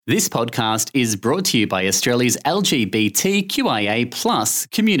This podcast is brought to you by Australia's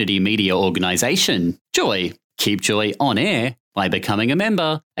LGBTQIA+ community media organisation, Joy. Keep Joy on air by becoming a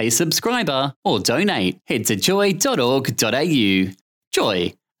member, a subscriber, or donate. Head to joy.org.au.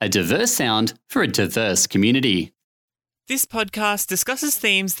 Joy, a diverse sound for a diverse community. This podcast discusses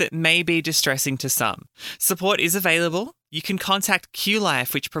themes that may be distressing to some. Support is available. You can contact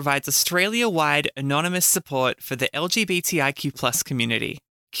QLife, which provides Australia-wide anonymous support for the LGBTIQ+ community.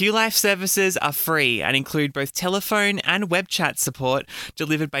 QLife services are free and include both telephone and web chat support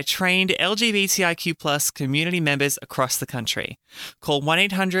delivered by trained LGBTIQ+ community members across the country. Call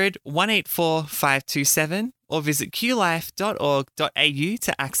 1-800-184-527 or visit qlife.org.au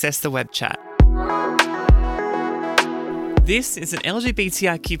to access the web chat. This is an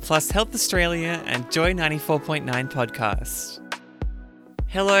LGBTIQ+ Health Australia and Joy 94.9 podcast.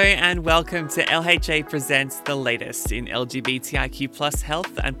 Hello and welcome to LHA Presents The Latest in LGBTIQ+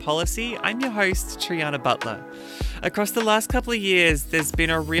 health and policy. I'm your host, Triana Butler. Across the last couple of years, there's been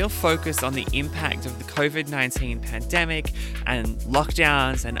a real focus on the impact of the COVID-19 pandemic and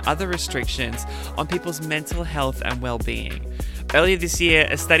lockdowns and other restrictions on people's mental health and well-being. Earlier this year,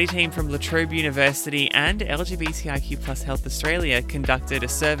 a study team from La Trobe University and LGBTIQ+ Health Australia conducted a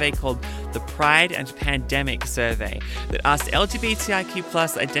survey called the Pride and Pandemic Survey that asked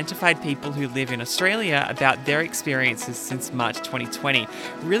LGBTIQ+ identified people who live in Australia about their experiences since March 2020,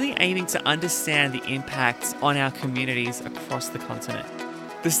 really aiming to understand the impacts on our communities across the continent.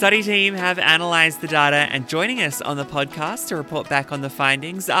 The study team have analysed the data, and joining us on the podcast to report back on the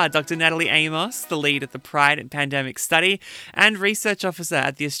findings are Dr. Natalie Amos, the lead at the Pride and Pandemic Study and Research Officer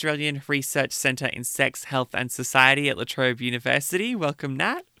at the Australian Research Centre in Sex, Health and Society at La Trobe University. Welcome,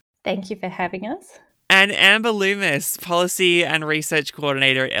 Nat. Thank you for having us. And Amber Loomis, Policy and Research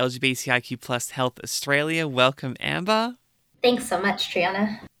Coordinator at LGBTIQ+ Health Australia. Welcome, Amber. Thanks so much,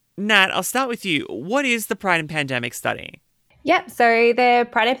 Triana. Nat, I'll start with you. What is the Pride and Pandemic Study? Yep, so the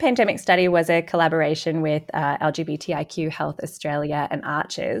Pride and Pandemic Study was a collaboration with LGBTIQ Health Australia and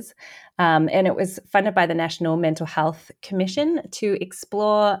Arches, and it was funded by the National Mental Health Commission to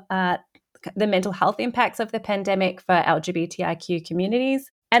explore the mental health impacts of the pandemic for LGBTIQ communities,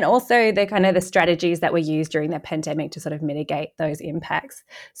 and also the strategies that were used during the pandemic to sort of mitigate those impacts.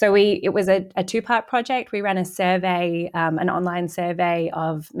 So it was a two-part project. We ran a survey, an online survey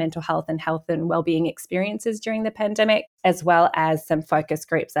of mental health and wellbeing experiences during the pandemic, as well as some focus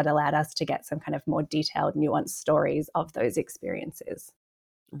groups that allowed us to get some kind of more detailed, nuanced stories of those experiences.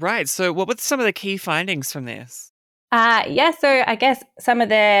 Right. So what were some of the key findings from this? So I guess some of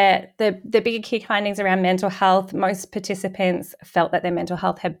the bigger key findings around mental health, most participants felt that their mental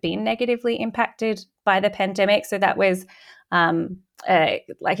health had been negatively impacted by the pandemic. So that was like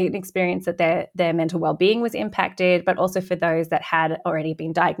an experience that their mental well-being was impacted, but also for those that had already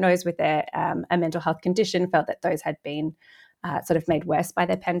been diagnosed with a mental health condition, felt that those had been sort of made worse by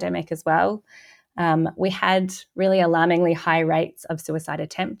the pandemic as well. We had really alarmingly high rates of suicide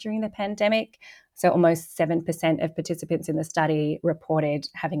attempt during the pandemic. So almost 7% of participants in the study reported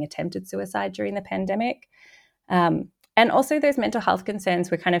having attempted suicide during the pandemic. And also those mental health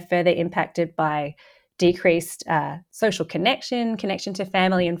concerns were kind of further impacted by decreased social connection to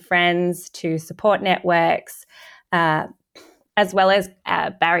family and friends, to support networks, as well as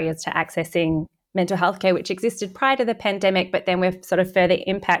barriers to accessing mental health care, which existed prior to the pandemic, but then we're sort of further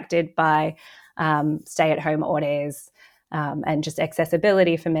impacted by stay-at-home orders, and just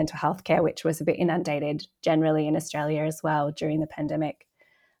accessibility for mental health care, which was a bit inundated generally in Australia as well during the pandemic.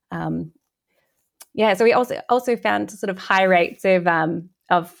 So we also found sort of high rates of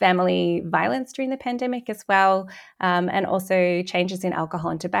family violence during the pandemic as well, and also changes in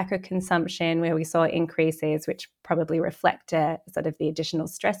alcohol and tobacco consumption, where we saw increases, which probably reflect sort of the additional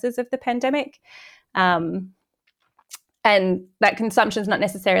stresses of the pandemic. And that consumption is not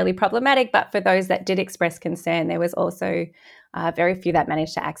necessarily problematic, but for those that did express concern, there was also very few that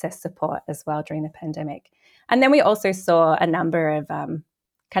managed to access support as well during the pandemic. And then we also saw a number of kind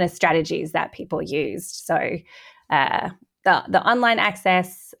of strategies that people used. So the online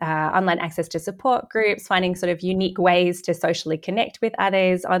access to support groups, finding sort of unique ways to socially connect with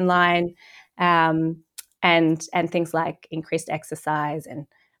others online, and things like increased exercise and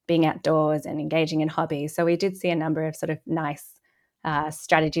being outdoors and engaging in hobbies. So we did see a number of sort of nice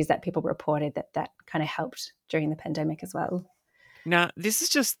strategies that people reported that kind of helped during the pandemic as well. Now, this is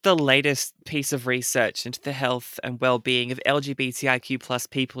just the latest piece of research into the health and well-being of LGBTIQ+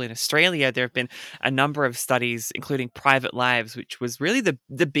 people in Australia. There have been a number of studies, including Private Lives, which was really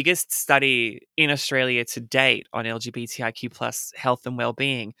the biggest study in Australia to date on LGBTIQ+ health and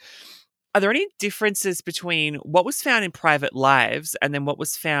well-being. Are there any differences between what was found in Private Lives and then what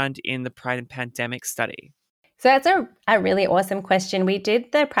was found in the Pride and Pandemic study? So that's a really awesome question. We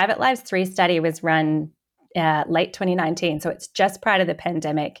did the Private Lives 3 study was run late 2019. So it's just prior to the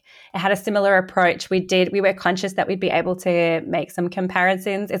pandemic. It had a similar approach. We were conscious that we'd be able to make some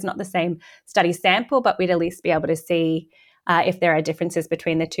comparisons. It's not the same study sample, but we'd at least be able to see if there are differences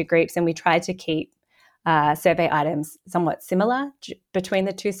between the two groups. And we tried to keep survey items somewhat similar between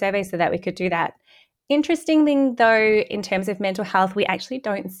the two surveys so that we could do that. Interesting thing, though, in terms of mental health, we actually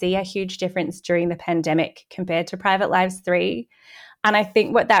don't see a huge difference during the pandemic compared to Private Lives 3. And I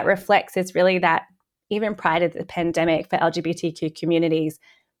think what that reflects is really that even prior to the pandemic for LGBTQ communities,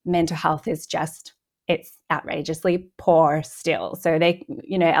 mental health is it's outrageously poor still. So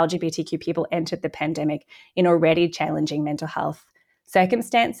LGBTQ people entered the pandemic in already challenging mental health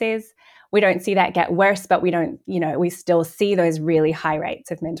circumstances. We don't see that get worse, but we still see those really high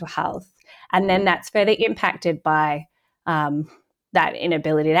rates of mental health. And then that's further impacted by that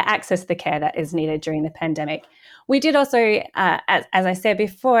inability to access the care that is needed during the pandemic. We did also, as I said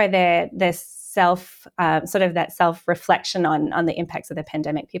before, the self-reflection on the impacts of the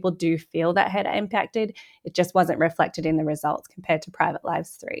pandemic. People do feel that had impacted. It just wasn't reflected in the results compared to Private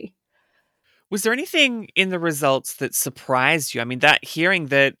Lives 3. Was there anything in the results that surprised you? I mean, that hearing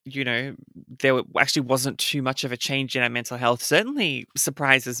that, there actually wasn't too much of a change in our mental health certainly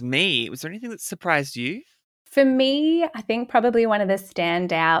surprises me. Was there anything that surprised you? For me, I think probably one of the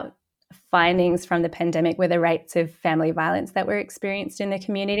standout findings from the pandemic were the rates of family violence that were experienced in the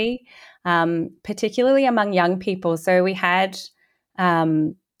community, particularly among young people. So we had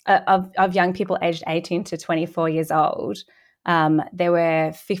of young people aged 18 to 24 years old, there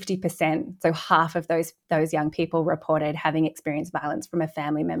were 50%, so half of those young people reported having experienced violence from a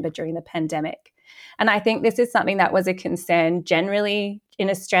family member during the pandemic. And I think this is something that was a concern generally in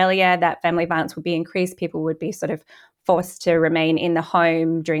Australia, that family violence would be increased. People would be sort of forced to remain in the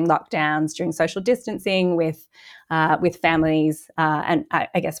home during lockdowns, during social distancing with families, and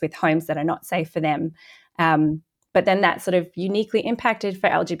I guess with homes that are not safe for them. But then that sort of uniquely impacted for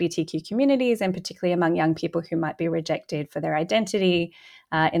LGBTQ communities, and particularly among young people who might be rejected for their identity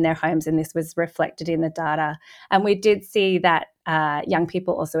in their homes. And this was reflected in the data. And we did see that young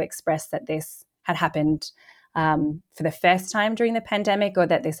people also expressed that this had happened for the first time during the pandemic, or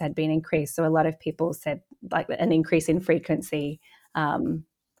that this had been increased. So a lot of people said like an increase in frequency in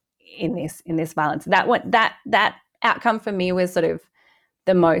this violence. That outcome for me was sort of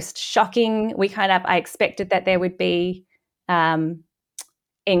the most shocking. I expected that there would be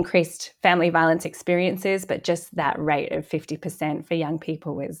increased family violence experiences, but just that rate of 50% for young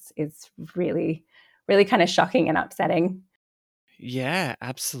people is really, really kind of shocking and upsetting. Yeah,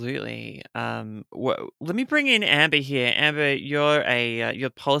 absolutely. Let me bring in Amber here. Amber, you're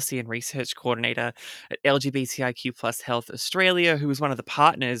policy and research coordinator at LGBTIQ Plus Health Australia, who is one of the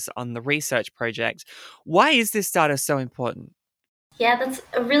partners on the research project. Why is this data so important? Yeah, that's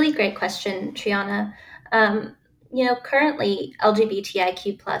a really great question, Triana. Currently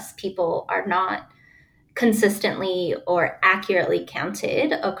LGBTIQ plus people are not consistently or accurately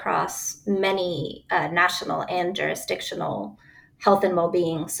counted across many national and jurisdictional health and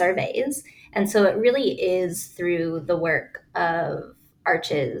well-being surveys. And so it really is through the work of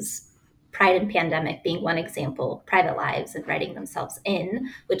Arches, Pride and Pandemic being one example, Private Lives and Writing Themselves In,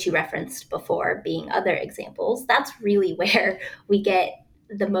 which you referenced before, being other examples. That's really where we get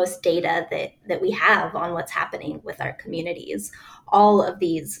the most data that we have on what's happening with our communities. All of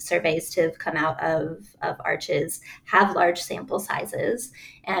these surveys to have come out of Arches have large sample sizes,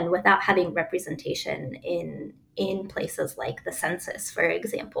 and without having representation in places like the census, for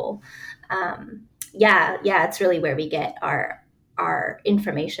example, it's really where we get our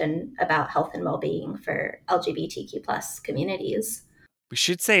information about health and well-being for LGBTQ plus communities. We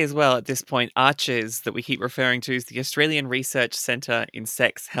should say as well at this point, Arches, that we keep referring to, is the Australian Research Centre in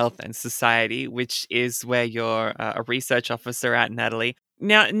Sex, Health and Society, which is where you're a research officer at, Natalie.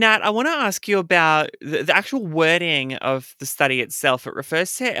 Now, Nat, I want to ask you about the actual wording of the study itself. It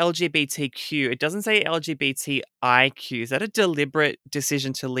refers to LGBTQ. It doesn't say LGBTIQ. Is that a deliberate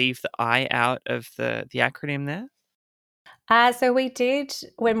decision to leave the I out of the acronym there? So we did,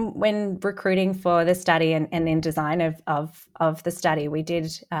 when recruiting for the study and in design of the study, we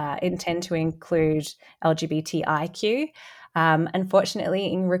did intend to include LGBTIQ.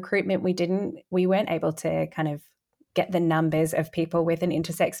 Unfortunately, in recruitment, we weren't able to kind of get the numbers of people with an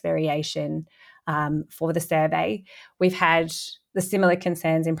intersex variation for the survey. We've had the similar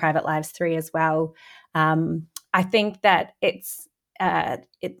concerns in Private Lives 3 as well. I think that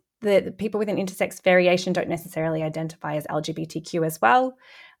the people with an intersex variation don't necessarily identify as LGBTQ as well.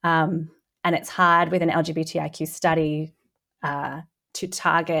 And it's hard with an LGBTIQ study to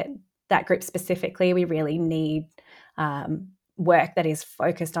target that group specifically. We really need work that is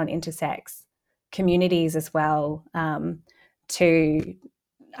focused on intersex communities as well, to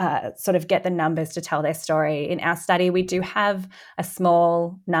sort of get the numbers to tell their story. In our study, we do have a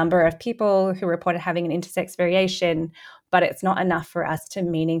small number of people who reported having an intersex variation, but it's not enough for us to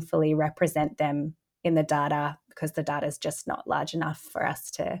meaningfully represent them in the data, because the data is just not large enough for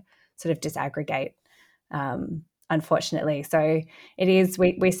us to sort of disaggregate, unfortunately. So it is,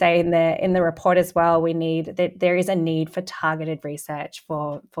 we say in the report as well, there is a need for targeted research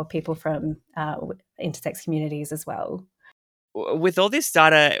for people from intersex communities as well. With all this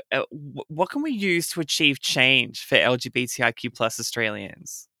data, what can we use to achieve change for LGBTIQ plus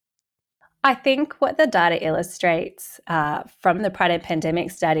Australians? I think what the data illustrates from the Pride and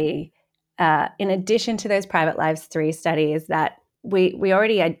Pandemic study, in addition to those Private Lives 3 studies, that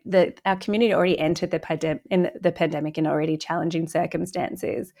our community already entered the pandemic in already challenging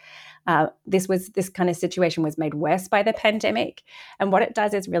circumstances. This kind of situation was made worse by the pandemic, and what it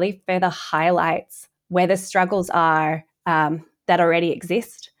does is really further highlights where the struggles are that already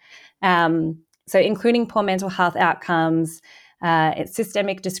exist. So including poor mental health outcomes, it's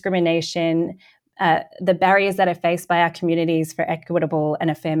systemic discrimination, the barriers that are faced by our communities for equitable and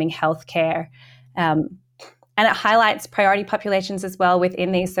affirming healthcare. And it highlights priority populations as well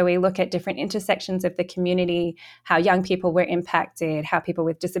within these. So we look at different intersections of the community, how young people were impacted, how people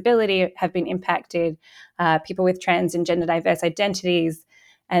with disability have been impacted, people with trans and gender diverse identities,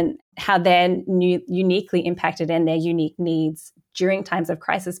 and how they're uniquely impacted and their unique needs during times of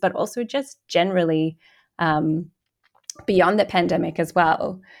crisis, but also just generally beyond the pandemic as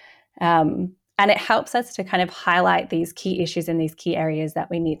well. And it helps us to kind of highlight these key issues and these key areas that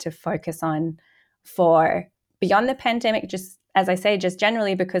we need to focus on for beyond the pandemic, just as I say, just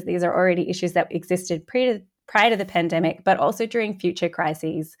generally, because these are already issues that existed prior to the pandemic, but also during future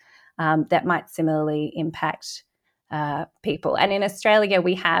crises that might similarly impact people. And in Australia,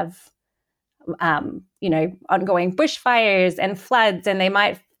 we have, ongoing bushfires and floods, and they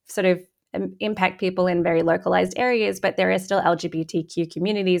might sort of impact people in very localized areas, but there are still LGBTQ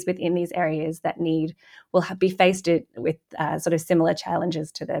communities within these areas that will be faced with sort of similar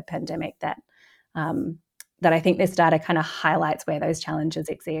challenges to the pandemic that I think this data kind of highlights where those challenges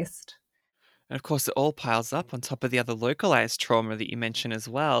exist. And of course, it all piles up on top of the other localized trauma that you mentioned as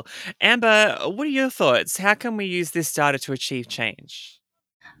well. Amber, what are your thoughts? How can we use this data to achieve change?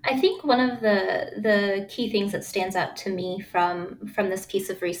 I think one of the key things that stands out to me from this piece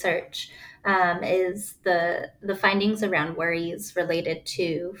of research is the findings around worries related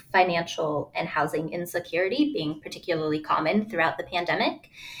to financial and housing insecurity being particularly common throughout the pandemic,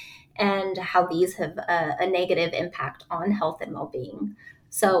 and how these have a negative impact on health and well-being.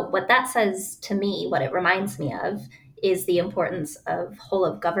 So what that says to me, what it reminds me of, is the importance of whole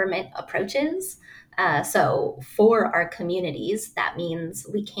of government approaches. So for our communities, that means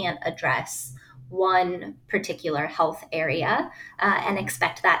we can't address one particular health area and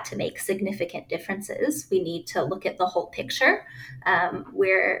expect that to make significant differences. We need to look at the whole picture,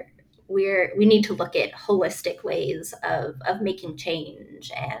 where we need to look at holistic ways of making change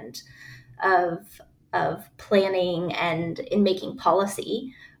and of planning and in making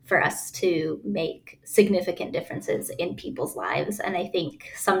policy for us to make significant differences in people's lives. And I think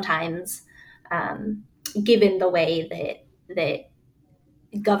sometimes, given the way that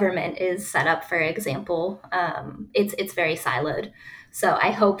government is set up, for example, it's very siloed. So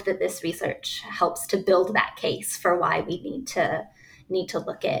I hope that this research helps to build that case for why we need to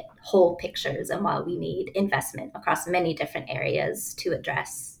look at whole pictures and why we need investment across many different areas to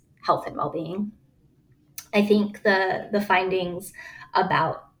address health and well-being. I think the findings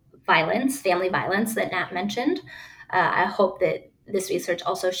about violence, family violence that Nat mentioned, I hope that this research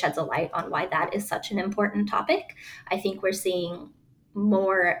also sheds a light on why that is such an important topic. I think we're seeing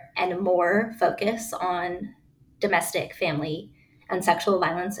more and more focus on domestic, family, and sexual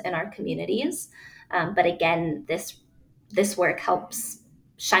violence in our communities. But again, this work helps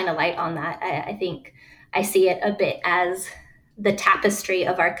shine a light on that. I think I see it a bit as the tapestry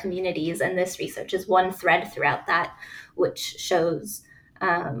of our communities, and this research is one thread throughout that, which shows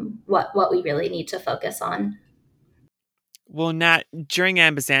what we really need to focus on. Well, Nat, during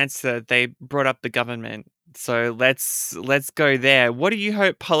Amber's answer, they brought up the government. So let's go there. What do you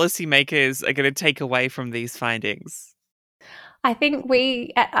hope policymakers are going to take away from these findings? I think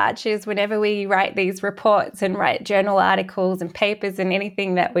we at Archers, whenever we write these reports and write journal articles and papers and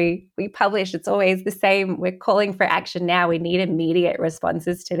anything that we publish, it's always the same. We're calling for action now. We need immediate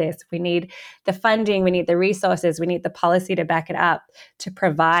responses to this. We need the funding, we need the resources, we need the policy to back it up, to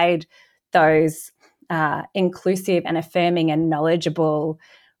provide those inclusive and affirming and knowledgeable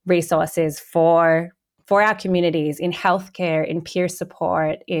resources for our communities in healthcare, in peer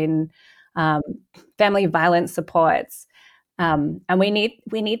support, in family violence supports, and we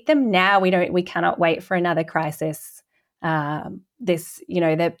need them now. We cannot wait for another crisis. The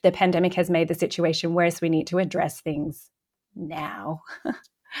pandemic has made the situation worse. We need to address things now.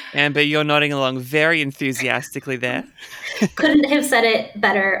 Amber, you're nodding along very enthusiastically there. Couldn't have said it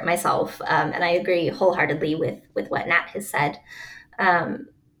better myself, and I agree wholeheartedly with what Nat has said.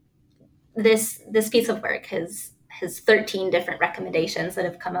 This piece of work has 13 different recommendations that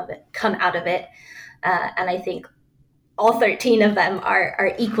have come out of it, and I think all 13 of them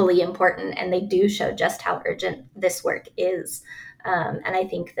are equally important, and they do show just how urgent this work is. And I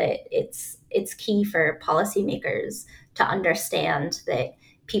think that it's key for policymakers to understand that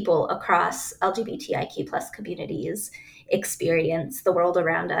people across LGBTIQ plus communities experience the world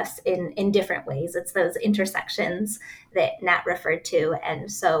around us in different ways. It's those intersections that Nat referred to.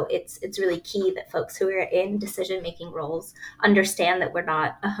 And so it's really key that folks who are in decision-making roles understand that we're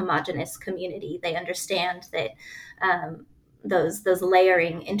not a homogenous community. They understand that those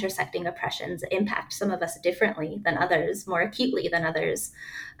layering, intersecting oppressions impact some of us differently than others, more acutely than others,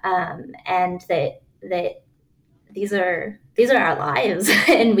 and that these are our lives,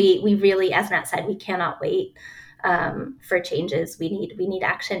 and we really, as Nat said, we cannot wait for changes. We need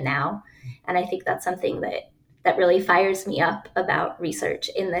action now, and I think that's something that really fires me up about research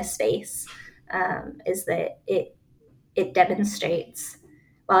in this space, is that it demonstrates,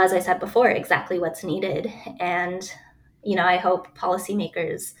 well, as I said before, exactly what's needed. And I hope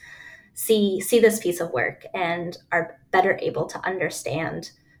policymakers see this piece of work and are better able to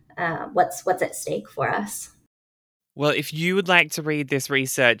understand what's at stake for us. Well, if you would like to read this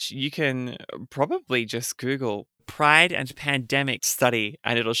research, you can probably just Google Pride and Pandemic Study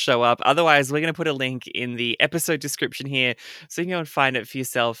and it'll show up. Otherwise, we're going to put a link in the episode description here so you can go and find it for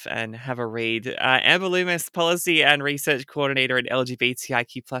yourself and have a read. Amber Loomis, Policy and Research Coordinator at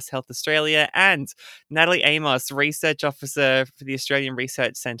LGBTIQ Plus Health Australia, and Natalie Amos, Research Officer for the Australian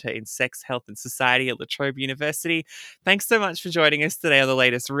Research Centre in Sex, Health and Society at La Trobe University. Thanks so much for joining us today on The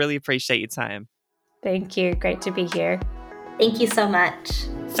Latest. Really appreciate your time. Thank you. Great to be here. Thank you so much.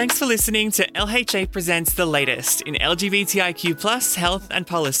 Thanks for listening to LHA Presents The Latest in LGBTIQ plus health and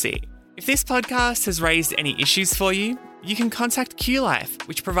policy. If this podcast has raised any issues for you, you can contact QLife,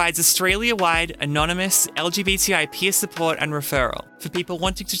 which provides Australia-wide anonymous LGBTI peer support and referral for people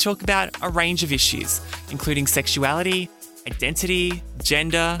wanting to talk about a range of issues, including sexuality, identity,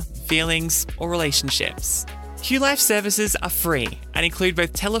 gender, feelings, or relationships. QLife services are free and include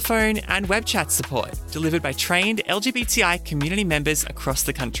both telephone and web chat support delivered by trained LGBTI community members across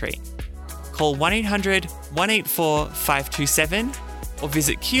the country. Call 1-800-184-527 or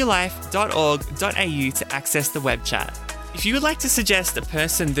visit qlife.org.au to access the web chat. If you would like to suggest a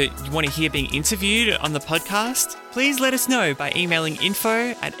person that you want to hear being interviewed on the podcast, please let us know by emailing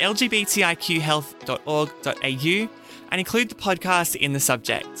info@lgbtiqhealth.org.au and include the podcast in the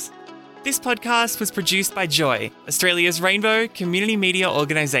subject. This podcast was produced by Joy, Australia's Rainbow Community Media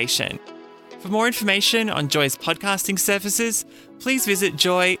Organisation. For more information on Joy's podcasting services, please visit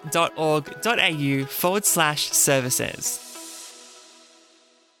joy.org.au/services.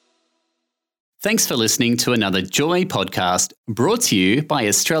 Thanks for listening to another Joy podcast brought to you by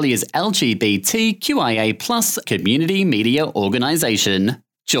Australia's LGBTQIA+ community media organisation,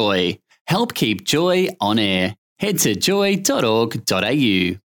 Joy. Help keep Joy on air. Head to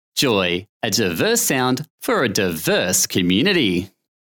joy.org.au. Joy, a diverse sound for a diverse community.